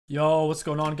Yo, what's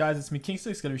going on, guys? It's me,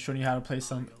 KingStix, gonna be showing you how to play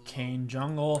some Kayn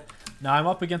Jungle. Now I'm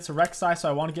up against a Rek'Sai, so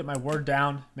I want to get my ward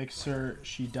down, make sure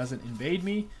she doesn't invade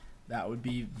me. That would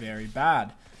be very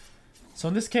bad. So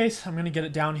in this case, I'm gonna get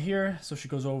it down here. So if she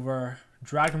goes over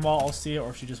Dragon Ball, I'll see it, or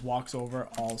if she just walks over,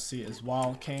 I'll see it as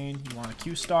well. Kayn, you want a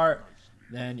Q start,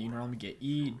 then you normally get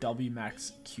E, W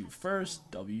max Q first,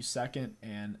 W second,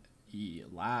 and E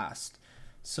last.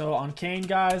 So on Kayn,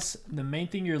 guys, the main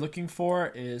thing you're looking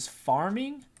for is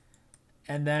farming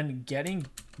and then getting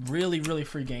really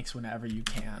free ganks whenever you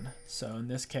can. So in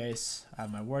this case, I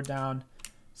have my ward down.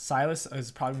 Silas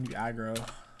is probably going to be aggro.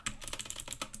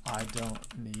 I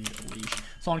don't need a leash.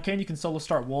 So on Kayn, you can solo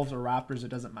start wolves or raptors. It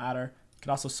doesn't matter. You can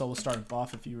also solo start a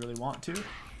buff if you really want to.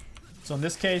 So in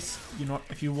this case, you know,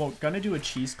 if you're going to do a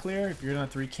cheese clear, if you're going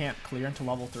to 3-camp clear into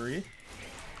level 3,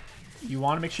 you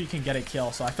want to make sure you can get a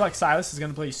kill. So I feel like Silas is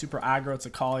going to play super aggro. It's a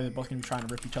𝐒𝐿𝐼. They're both going to be trying to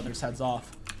rip each other's heads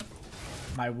off.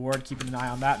 My ward, keeping an eye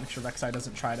on that. Make sure Rek'Sai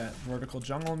doesn't try to vertical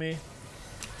jungle me.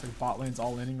 It's like bot lane's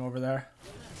all inning over there.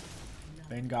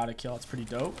 Vayne got a kill. It's pretty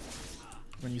dope.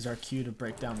 We're going to use our Q to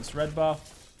break down this red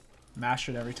buff. Mash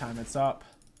it every time it's up.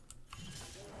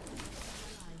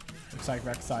 Looks like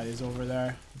Rek'Sai is over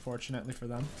there, unfortunately for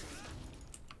them.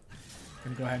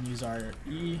 Going to go ahead and use our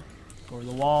E. Go over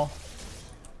the wall.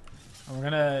 And we're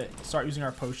going to start using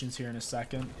our potions here in a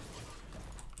second.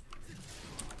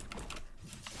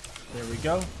 There we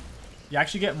go. You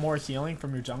actually get more healing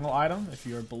from your jungle item if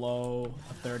you're below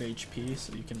a 3rd HP,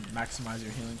 so you can maximize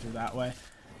your healing through that way.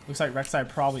 Looks like Rek'Sai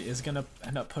probably is going to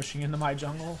end up pushing into my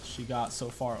jungle. She got so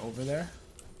far over there.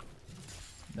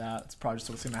 That's probably just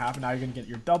what's going to happen. Now you're going to get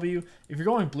your W. If you're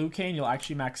going blue Kayn, you'll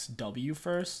actually max W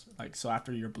first. Like, so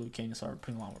after your blue Kayn, you start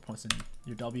putting a lot more points in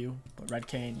your W. But red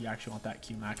Kayn, you actually want that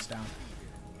Q max down.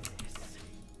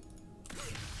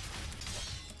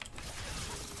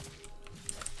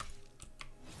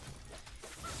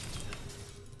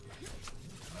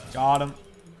 Got him.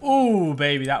 Ooh,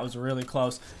 baby, that was really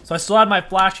close. So I still had my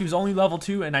flash. He was only level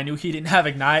 2, and I knew he didn't have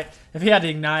Ignite. If he had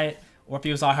Ignite, or if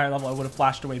he was on a higher level, I would have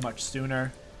flashed away much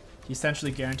sooner. He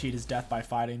essentially guaranteed his death by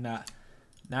fighting that.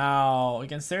 Now,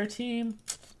 against their team,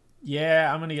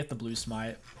 yeah, I'm going to get the blue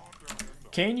smite.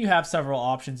 Kayn, you have several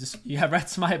options. You have red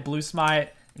smite, blue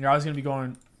smite, and you're always going to be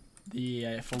going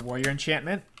for warrior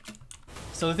enchantment.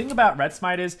 So the thing about red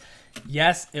smite is,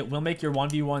 yes, it will make your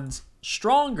 1v1s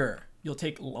stronger. You'll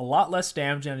take a lot less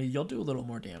damage and you'll do a little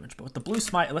more damage. But with the blue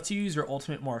smite, it lets you use your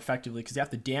ultimate more effectively because you have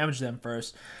to damage them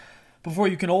first before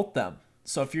you can ult them.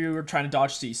 So if you're trying to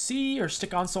dodge CC or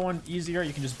stick on someone easier,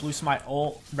 you can just blue smite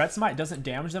ult. Red smite doesn't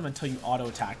damage them until you auto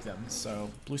attack them. So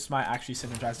blue smite actually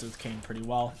synergizes with Kayn pretty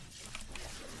well.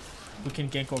 We can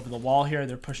gank over the wall here.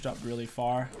 They're pushed up really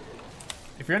far.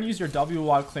 If you're going to use your W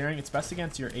while clearing, it's best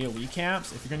against your AoE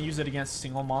camps. If you're going to use it against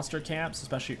single monster camps,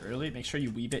 especially early, make sure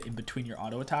you weave it in between your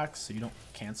auto attacks so you don't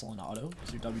cancel an auto,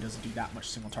 because your W doesn't do that much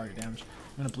single target damage.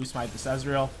 I'm going to blue smite this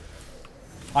Ezreal.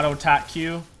 Auto attack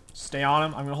Q. Stay on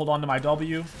him. I'm going to hold on to my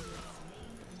W.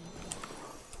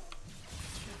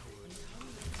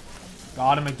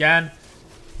 Got him again.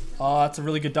 That's a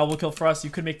really good double kill for us.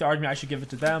 You could make the argument I should give it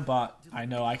to them, but I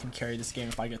know I can carry this game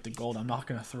if I get the gold. I'm not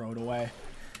going to throw it away.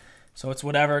 So it's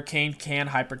whatever. Kayn can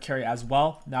hyper carry as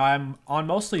well. Now I'm on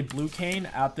mostly blue Kayn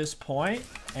at this point,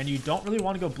 and you don't really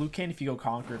want to go blue Kayn if you go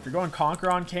Conquer. If you're going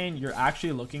Conquer on Kayn, you're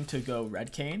actually looking to go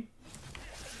red Kayn.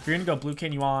 If you're going to go blue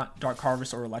Kayn, you want Dark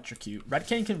Harvest or Electrocute. Red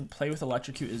Kayn can play with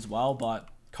Electrocute as well, but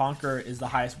Conquer is the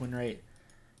highest win rate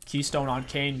keystone on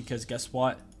Kayn because guess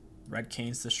what? Red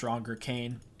Kayn's the stronger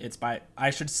Kayn. It's by, I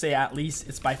should say at least,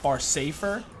 it's by far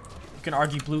safer. You can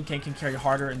argue blue Kayn can carry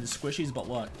harder in the squishies, but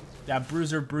look. Yeah,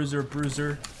 bruiser.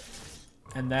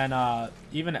 And then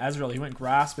even Ezreal, he went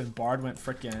grasp and Bard went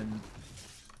frickin'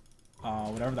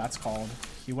 whatever that's called.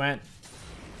 He went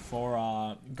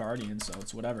for Guardian, so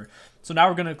it's whatever. So now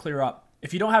we're gonna clear up.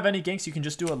 If you don't have any ganks, you can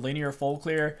just do a linear full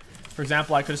clear. For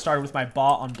example, I could have started with my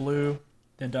bot on blue,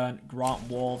 then done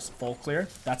Grant Wolves full clear.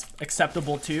 That's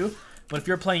acceptable too. But if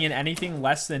you're playing in anything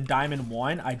less than Diamond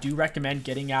 1, I do recommend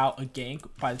getting out a gank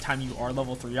by the time you are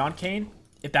level 3 on Kayn,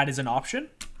 if that is an option.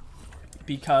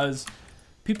 Because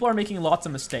people are making lots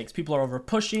of mistakes. People are over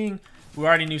pushing. We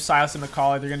already knew Silas and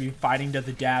𝐒𝐿𝐼. They're going to be fighting to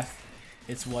the death.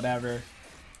 It's whatever.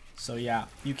 So yeah,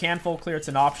 you can full clear. It's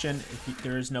an option if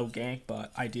there is no gank.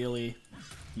 But ideally,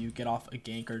 you get off a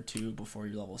gank or two before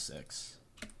you're level 6.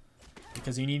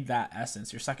 Because you need that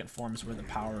essence. Your second form is where the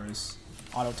power is.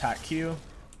 Auto attack Q.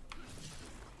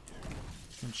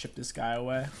 And chip this guy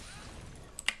away.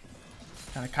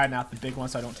 Kind of kiting out the big one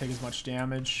so I don't take as much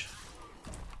damage.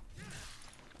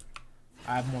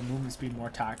 I have more movement speed, more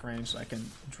attack range, so I can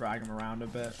drag him around a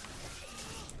bit.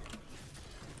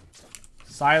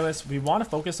 Sylas, we want to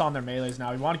focus on their melees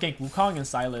now. We want to gank Wukong and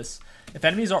Sylas. If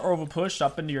enemies are over pushed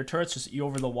up into your turrets, just E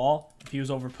over the wall. If he was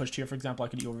over pushed here, for example, I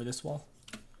could E over this wall.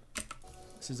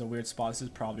 This is a weird spot. This is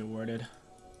probably worded.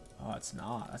 Oh, it's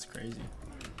not. That's crazy.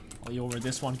 I'll E over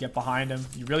this one, get behind him.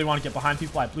 You really want to get behind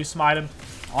people. I blue smite him.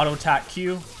 Auto attack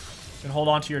Q. And hold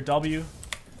on to your W.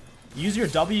 Use your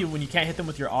W when you can't hit them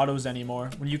with your autos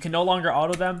anymore. When you can no longer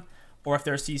auto them, or if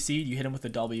they're CC'd, you hit them with the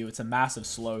W. It's a massive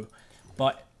slow.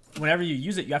 But whenever you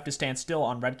use it, you have to stand still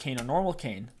on red Kayn or normal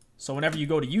Kayn. So whenever you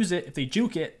go to use it, if they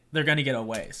juke it, they're going to get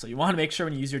away. So you want to make sure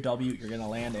when you use your W, you're going to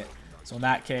land it. So in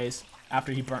that case,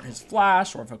 after he burnt his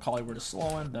flash, or if 𝐒𝐿𝐈 were to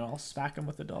slow him, then I'll smack him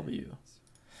with the W.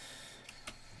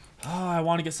 Oh, I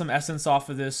want to get some essence off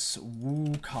of this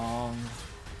Wukong.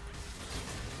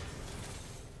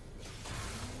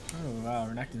 Oh, wow,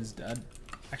 Renekton's dead.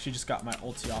 Actually just got my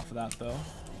ulti off of that, though.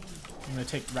 I'm going to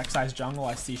take Rek'Sai's jungle.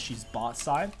 I see she's bot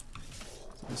side.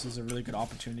 So this is a really good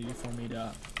opportunity for me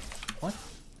to... What?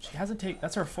 She hasn't taken...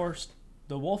 That's her first...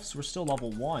 The wolves were still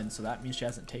level 1, so that means she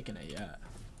hasn't taken it yet.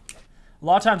 A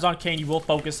lot of times on Kayn, you will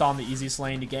focus on the easiest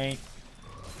lane to gank.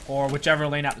 Or whichever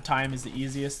lane at the time is the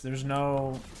easiest. There's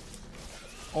no...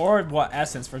 Or what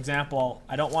essence. For example,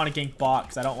 I don't want to gank bot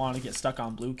because I don't want to get stuck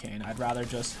on blue Kayn. I'd rather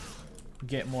just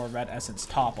get more red essence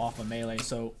top off of melee.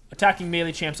 So attacking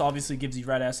melee champs obviously gives you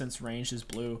red essence. Range is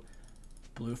blue.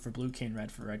 Blue for blue Kayn,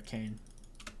 red for red Kayn.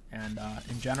 And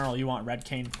in general, you want red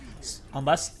Kayn.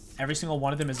 Unless every single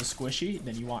one of them is a squishy,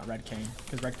 then you want red Kayn.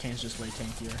 Because red Kayn's just way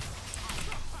tankier.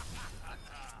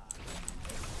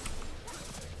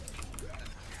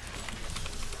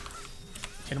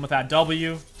 Hit him with that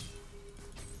W.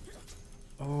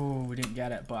 Oh, we didn't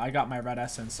get it, but I got my red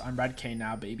essence. I'm red Kayn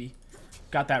now, baby.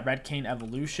 Got that red Kayn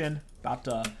evolution. About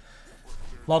to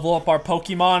level up our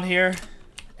Pokemon here.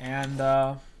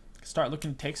 And start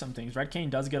looking to take some things. Red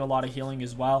Kayn does get a lot of healing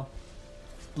as well.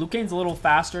 Blue Kayn's a little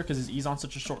faster because his E's on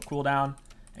such a short cooldown.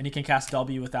 And he can cast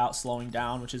W without slowing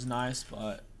down, which is nice.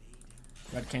 But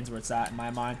red Kayn's where it's at in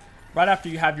my mind. Right after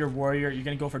you have your warrior, you're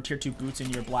going to go for tier 2 boots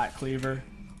into your black cleaver.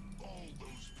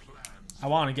 I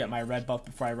want to get my red buff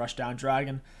before I rush down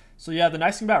dragon. So yeah, the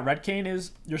nice thing about red Kayn is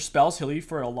your spells heal you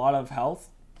for a lot of health.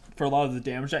 For a lot of the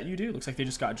damage that you do. Looks like they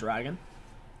just got dragon.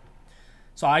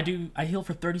 So I heal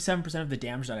for 37% of the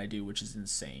damage that I do, which is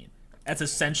insane. That's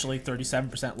essentially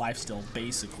 37% lifesteal,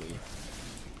 basically.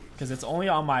 Because it's only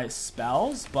on my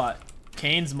spells, but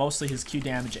Kayn's mostly his Q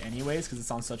damage anyways, because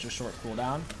it's on such a short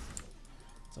cooldown.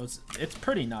 So it's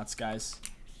pretty nuts, guys.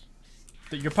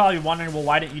 You're probably wondering, well,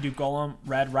 why didn't you do Golem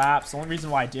red wraps? The only reason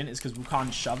why I didn't is because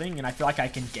Wukong's shoving, and I feel like I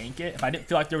can gank it. If I didn't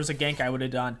feel like there was a gank, I would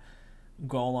have done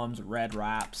Golem's red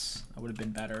wraps. That would have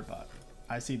been better, but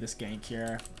I see this gank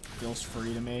here. Feels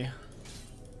free to me.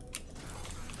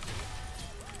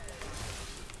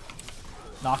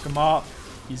 Knock him up.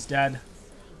 He's dead.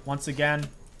 Once again,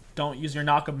 don't use your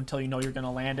knock up until you know you're going to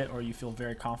land it, or you feel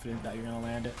very confident that you're going to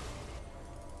land it.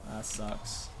 That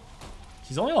sucks.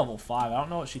 She's only level 5. I don't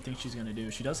know what she thinks she's gonna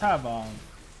do. She does have a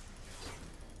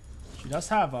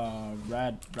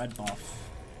red buff.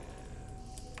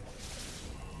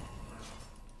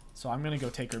 So I'm gonna go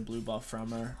take her blue buff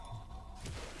from her.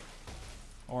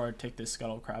 Or take this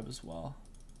scuttle crab as well.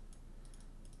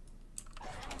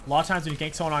 A lot of times when you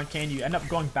gank someone on Kayn, you end up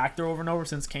going back there over and over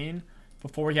since Kayn,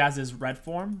 before he has his red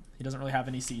form, he doesn't really have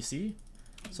any CC.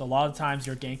 So a lot of times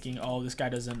you're ganking, oh, this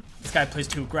guy plays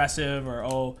too aggressive, or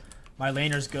oh, my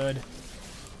laner's good.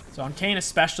 So on Kayn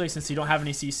especially, since you don't have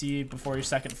any CC before your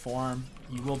second form,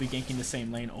 you will be ganking the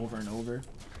same lane over and over.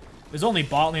 There's only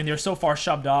bot lane. They're so far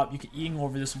shoved up. You can eating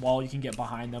over this wall. You can get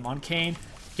behind them. On Kayn,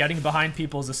 getting behind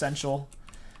people is essential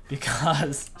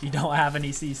because you don't have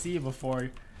any CC before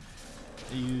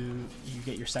you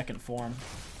get your second form.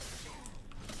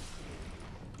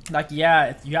 Like, yeah,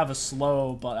 if you have a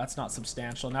slow, but that's not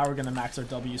substantial. Now we're going to max our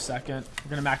W second. We're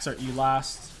going to max our E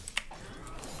last.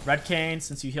 Red Kayn,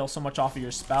 since you heal so much off of your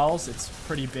spells, it's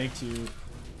pretty big to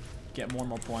get more and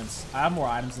more points. I have more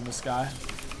items than this guy.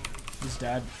 He's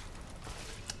dead.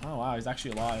 Oh wow, he's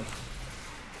actually alive.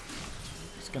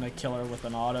 Just gonna kill her with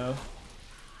an auto.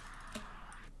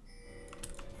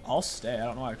 I'll stay. I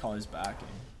don't know why 𝐒𝐿𝐈's backing.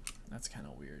 That's kind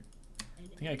of weird.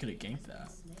 I think I could have ganked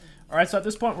that. Alright, so at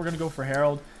this point, we're gonna go for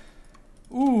Herald.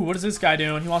 Ooh, what is this guy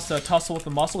doing? He wants to tussle with the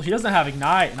muscle. He doesn't have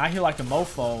Ignite, and I heal like a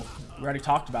mofo. We already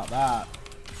talked about that.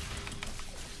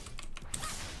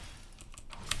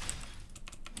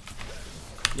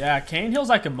 Yeah, Kayn heals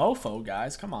like a mofo,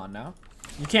 guys. Come on now.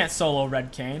 You can't solo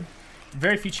red Kayn.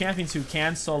 Very few champions who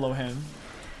can solo him.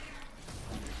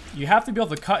 You have to be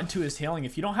able to cut into his healing.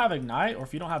 If you don't have Ignite, or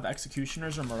if you don't have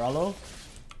Executioners or Morello,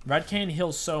 Red Kayn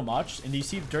heals so much, and you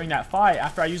see during that fight,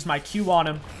 after I used my Q on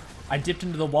him, I dipped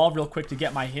into the wall real quick to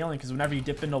get my healing, because whenever you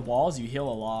dip into walls, you heal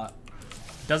a lot.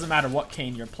 It doesn't matter what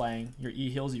Kayn you're playing, your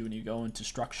E heals you when you go into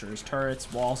structures,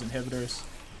 turrets, walls, inhibitors.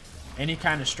 Any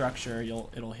kind of structure,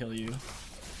 it'll heal you.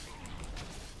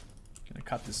 Gonna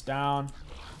cut this down,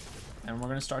 and we're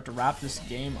gonna start to wrap this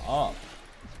game up.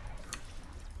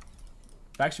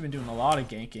 I've actually been doing a lot of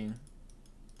ganking.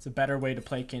 It's a better way to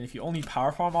play Kayn. If you only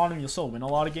power farm on him, you'll still win a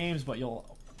lot of games, but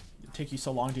it'll take you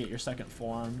so long to get your second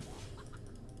form.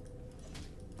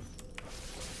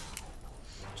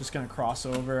 Just gonna cross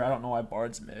over. I don't know why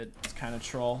Bard's mid. It's kind of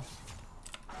troll.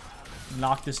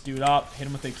 Knock this dude up. Hit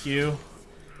him with a Q.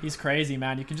 He's crazy,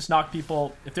 man. You can just knock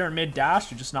people. If they're in mid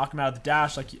dash, you just knock them out of the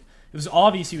dash. Like, it was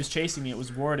obvious he was chasing me. It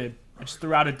was warded. I just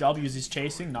threw out a W as he's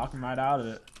chasing. Knock him right out of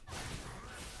it.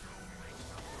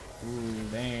 Ooh,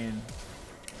 Vayne.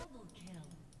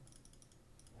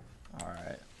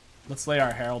 Alright. Let's lay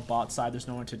our Herald bot side. There's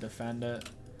no one to defend it.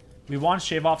 We want to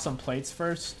shave off some plates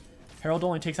first. Herald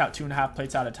only takes out 2.5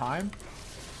 plates at a time.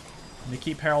 And to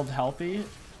keep Herald healthy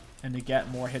and to get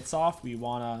more hits off, we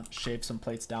want to shave some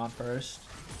plates down first.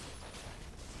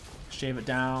 Shave it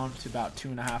down to about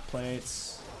 2.5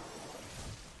 plates.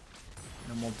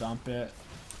 And then we'll dump it.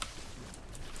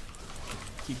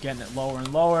 Keep getting it lower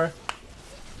and lower.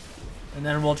 And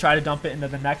then we'll try to dump it into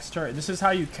the next turret. This is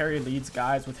how you carry leads,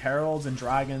 guys, with Heralds and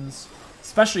Dragons.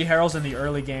 Especially Heralds in the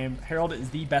early game. Herald is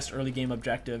the best early game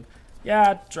objective.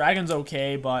 Yeah, Dragon's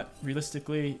okay, but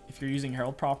realistically, if you're using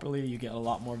Herald properly, you get a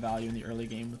lot more value in the early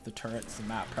game with the turrets and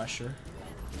map pressure.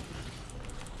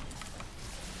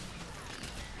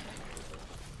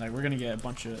 Like, we're gonna get a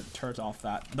bunch of turrets off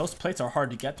that. Those plates are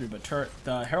hard to get through, but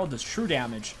the Herald does true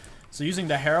damage. So using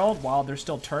the Herald while there's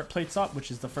still turret plates up, which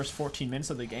is the first 14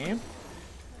 minutes of the game,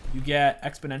 you get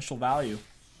exponential value.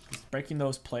 Breaking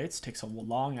those plates takes a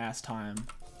long ass time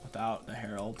without the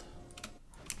Herald.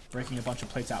 Breaking a bunch of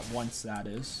plates at once, that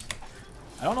is.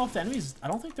 I don't know if the enemies, I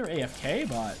don't think they're AFK,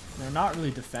 but they're not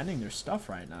really defending their stuff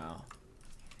right now.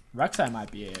 Rek'Sai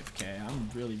might be AFK. I'm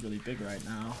really, really big right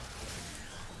now.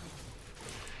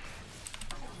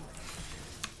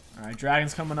 Alright,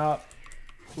 Dragon's coming up.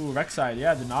 Ooh, Rek'Sai,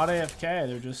 yeah, they're not AFK.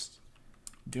 They're just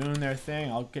doing their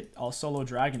thing. I'll solo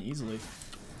Dragon easily.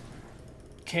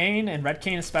 Kayn and Red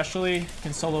Kayn especially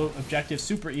can solo objectives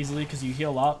super easily because you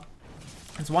heal up.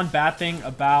 It's one bad thing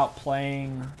about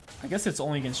playing, I guess it's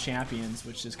only against champions,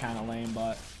 which is kind of lame,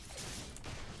 but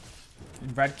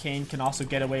and Red Kayn can also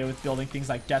get away with building things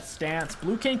like Death Stance.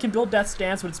 Blue Kayn can build Death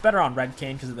Stance, but it's better on Red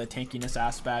Kayn because of the tankiness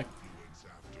aspect.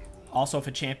 Also, if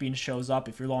a champion shows up,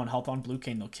 if you're low on health on Blue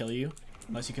Kayn, they'll kill you.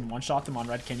 Unless you can one-shot them on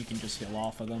Red Kayn, you can just heal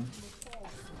off of them.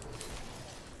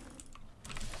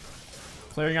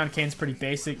 Clearing on Kayn's pretty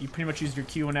basic. You pretty much use your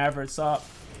Q whenever it's up.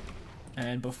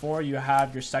 And before you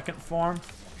have your second form,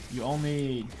 you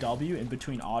only W in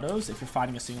between autos if you're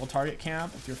fighting a single target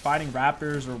camp. If you're fighting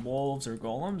raptors or wolves or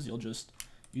golems, you'll just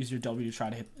use your W to try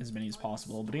to hit as many as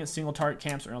possible. But against single target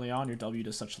camps early on, your W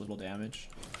does such little damage.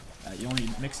 You only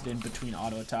mix it in between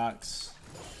auto attacks.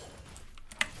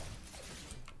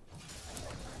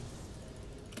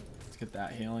 Let's get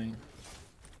that healing.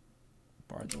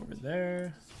 Bard's over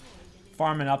there.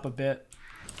 Farming up a bit.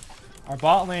 Our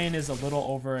bot lane is a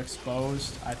little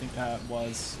overexposed. I think that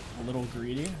was a little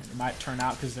greedy. It might turn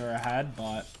out because they're ahead,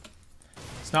 but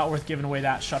it's not worth giving away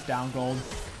that shutdown gold.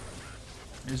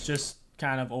 It's just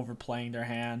kind of overplaying their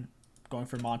hand, going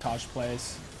for montage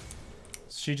plays.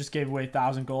 She just gave away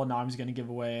 1,000 gold. Now I'm just going to give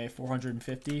away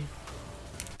 450.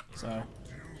 So,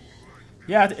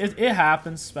 yeah, it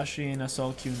happens, especially in a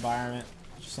solo queue environment.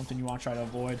 It's just something you want to try to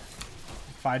avoid.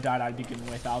 If I died, I'd be giving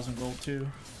away 1,000 gold too.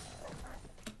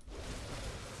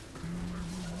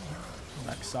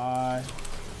 Rek'Sai.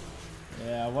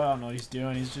 Yeah, well, I don't know what he's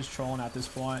doing. He's just trolling at this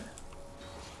point.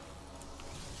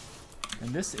 And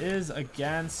this is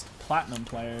against platinum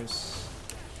players.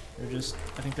 They're just,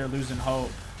 I think they're losing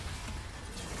hope.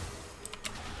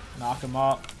 Knock him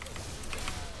up.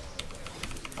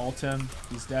 Ult him.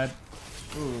 He's dead.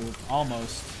 Ooh,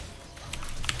 almost.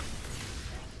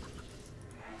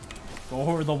 Go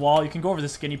over the wall. You can go over the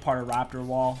skinny part of Raptor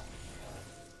wall.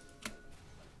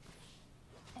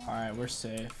 Alright, we're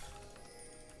safe.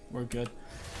 We're good.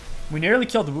 We nearly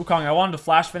killed the Wukong. I wanted to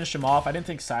flash finish him off. I didn't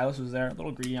think Silas was there. A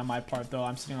little greedy on my part, though.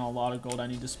 I'm sitting on a lot of gold I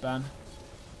need to spend.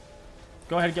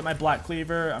 Go ahead and get my Black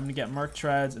Cleaver. I'm going to get Merc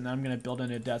Treads, and then I'm going to build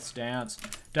into Death Stance.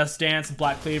 Death Stance and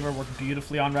Black Cleaver work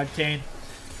beautifully on Red Kayn.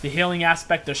 The healing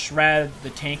aspect, the shred, the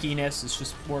tankiness, it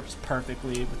just works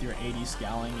perfectly with your AD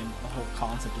scaling and the whole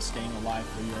concept of staying alive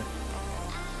for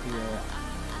your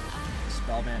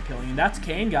Spellband Peeling. And that's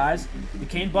Kayn, guys. The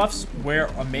Kayn buffs were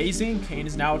amazing. Kayn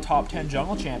is now a top 10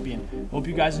 jungle champion. Hope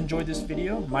you guys enjoyed this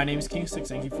video. My name is KingStix.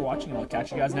 Thank you for watching, and I'll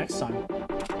catch you guys next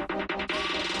time.